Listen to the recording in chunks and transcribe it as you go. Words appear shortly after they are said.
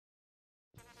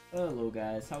Hello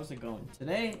guys, how's it going?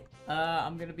 Today,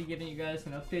 I'm gonna be giving you guys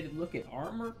an updated look at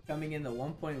armor coming in the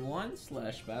 1.1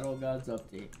 slash Battle Gods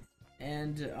update.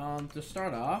 And to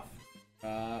start off,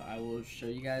 I will show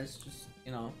you guys just,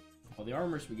 all the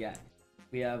armors we got.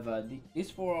 We have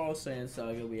these four all Saiyan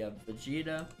Saga. We have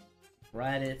Vegeta,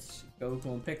 Raditz, Goku,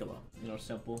 and Piccolo.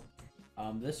 Simple.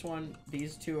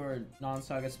 These two are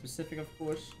non-Saga specific, of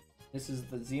course. This is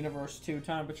the Xenoverse 2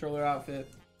 Time Patroller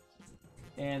outfit.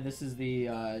 And this is the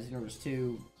Xenoverse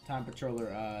 2 Time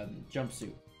Patroller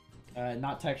jumpsuit.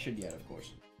 Not textured yet, of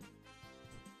course.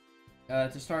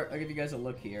 To start, I'll give you guys a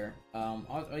look here.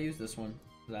 I'll use this one,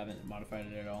 because I haven't modified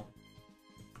it at all.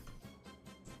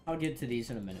 I'll get to these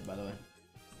in a minute, by the way.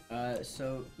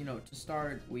 To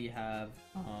start, we have,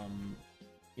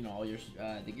 all your,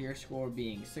 the gear score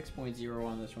being 6.0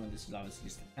 on this one. This is obviously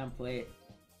just a template.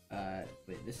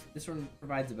 But this one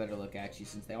provides a better look, actually,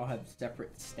 since they all have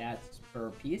separate stats per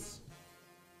piece.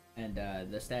 And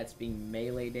the stats being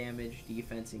melee damage,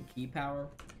 defense, and ki power.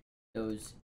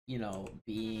 Those,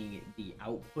 being the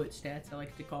output stats, I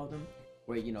like to call them.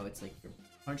 Where, it's like your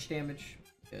punch damage,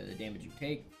 the damage you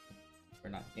take. Or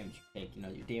not damage you take,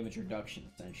 your damage reduction,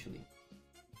 essentially.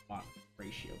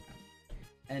 Ratio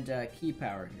kind of. And ki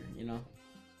power here,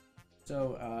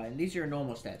 So, and these are your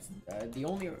normal stats. The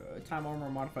only time armor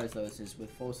modifies those is with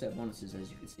full set bonuses,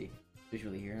 as you can see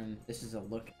visually here. And this is a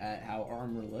look at how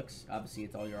armor looks. Obviously,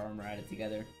 it's all your armor added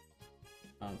together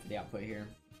for the output here.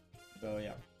 So,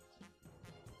 yeah.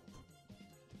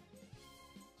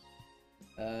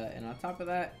 And on top of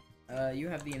that, you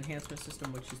have the enhancement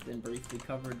system, which has been briefly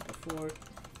covered before.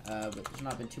 But there's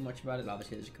not been too much about it.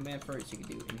 Obviously, there's a command for it, so you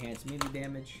can do enhanced melee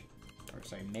damage. Or,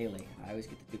 sorry, melee. I always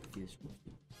get the two confused.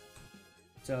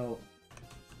 So,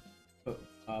 put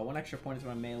 1 extra point into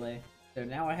my melee. So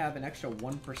now I have an extra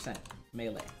 1%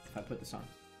 melee if I put this on.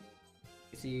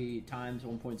 You see, times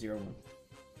 1.01.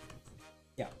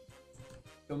 Yeah.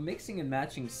 So mixing and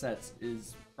matching sets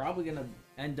is probably going to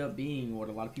end up being what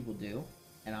a lot of people do.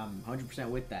 And I'm 100%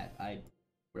 with that. I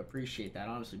would appreciate that,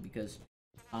 honestly, because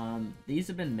these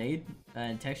have been made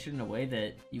and textured in a way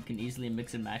that you can easily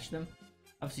mix and match them.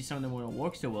 Obviously, some of them won't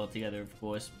work so well together, of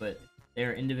course, but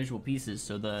they're individual pieces.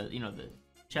 So the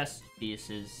chest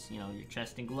pieces, your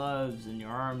chest and gloves and your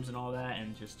arms and all that,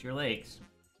 and just your legs.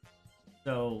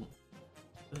 So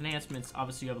with enhancements,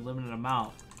 obviously you have a limited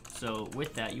amount. So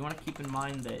with that, you want to keep in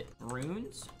mind that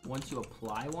runes, once you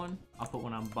apply one, I'll put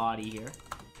one on body here.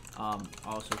 I'll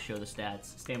also show the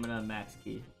stats, stamina, max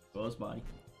ki, as well as body.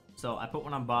 So I put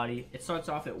one on body. It starts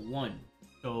off at 1.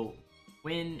 So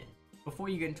before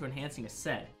you get into enhancing a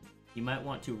set, you might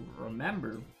want to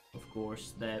remember, of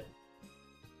course, that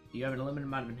you have a limited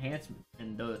amount of enhancement,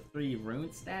 and the 3 rune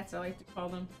stats, I like to call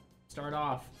them, start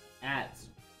off at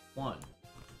 1.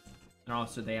 And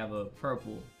also they have a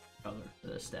purple color for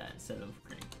the stat instead of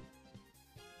green.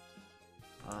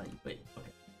 Okay.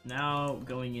 Now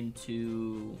going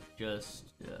into just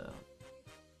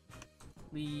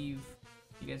leave.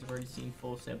 You guys have already seen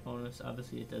full set bonus.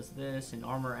 Obviously it does this, and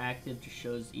armor active just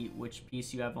shows which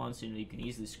piece you have on, so you can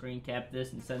easily screen cap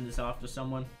this and send this off to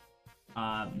someone.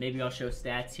 Maybe I'll show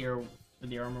stats here for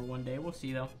the armor one day. We'll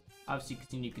see though. Obviously,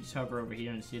 you can just hover over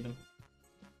here and see them.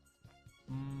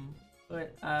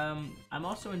 But I'm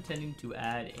also intending to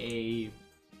add a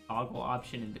toggle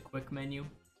option in the quick menu.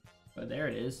 But there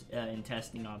it is in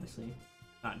testing. Obviously,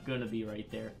 not gonna be right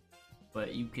there,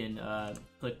 but you can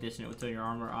click this and it will turn your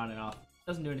armor on and off.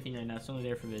 Doesn't do anything right now. It's only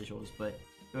there for visuals, but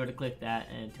go to click that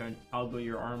and toggle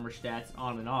your armor stats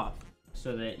on and off,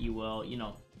 so that you will,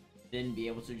 then be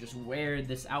able to just wear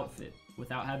this outfit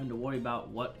without having to worry about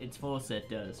what its full set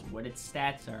does, what its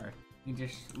stats are. You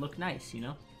just look nice,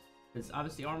 because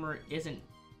obviously armor isn't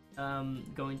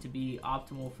going to be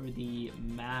optimal for the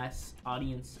mass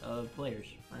audience of players,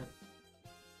 right?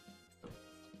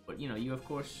 But you of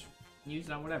course use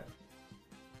it on whatever.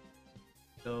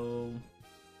 So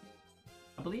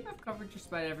I believe I've covered just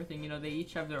about everything. They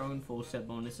each have their own full set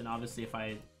bonus, and obviously if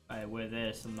I wear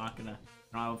this, I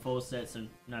don't have a full set, so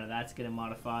none of that's gonna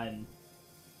modify. And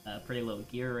pretty low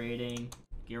gear rating.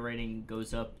 Gear rating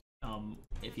goes up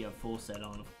if you have full set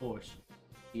on, of course.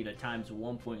 You get a times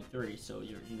 1.3, so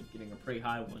you're end up getting a pretty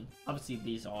high one. Obviously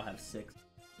these all have 6,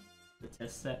 the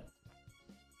test set.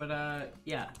 But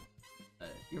yeah,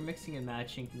 your mixing and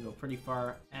matching can go pretty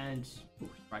far, and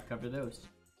I cover those.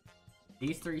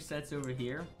 These 3 sets over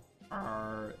here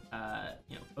are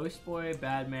Post Boy,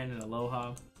 Badman, and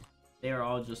Aloha. They are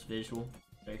all just visual.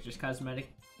 They're just cosmetic,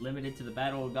 limited to the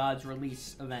Battle of Gods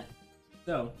release event.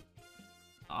 So,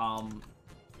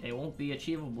 they won't be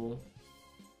achievable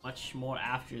much more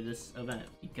after this event,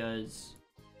 because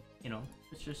you know,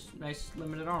 it's just nice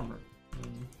limited armor.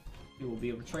 You will be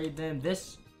able to trade them.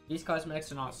 These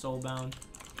cosmetics are not soulbound.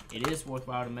 It is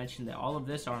worthwhile to mention that all of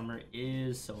this armor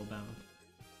is soulbound.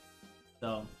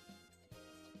 So,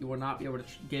 you will not be able to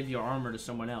give your armor to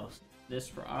someone else. This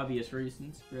for obvious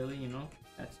reasons, really, you know.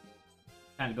 That's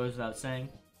kind of goes without saying.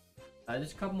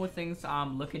 There's a couple more things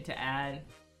I'm looking to add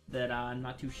that I'm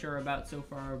not too sure about so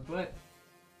far, but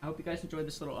I hope you guys enjoyed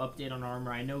this little update on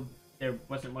armor. I know there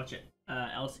wasn't much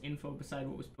else info beside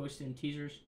what was posted in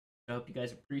teasers. I hope you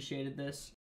guys appreciated this.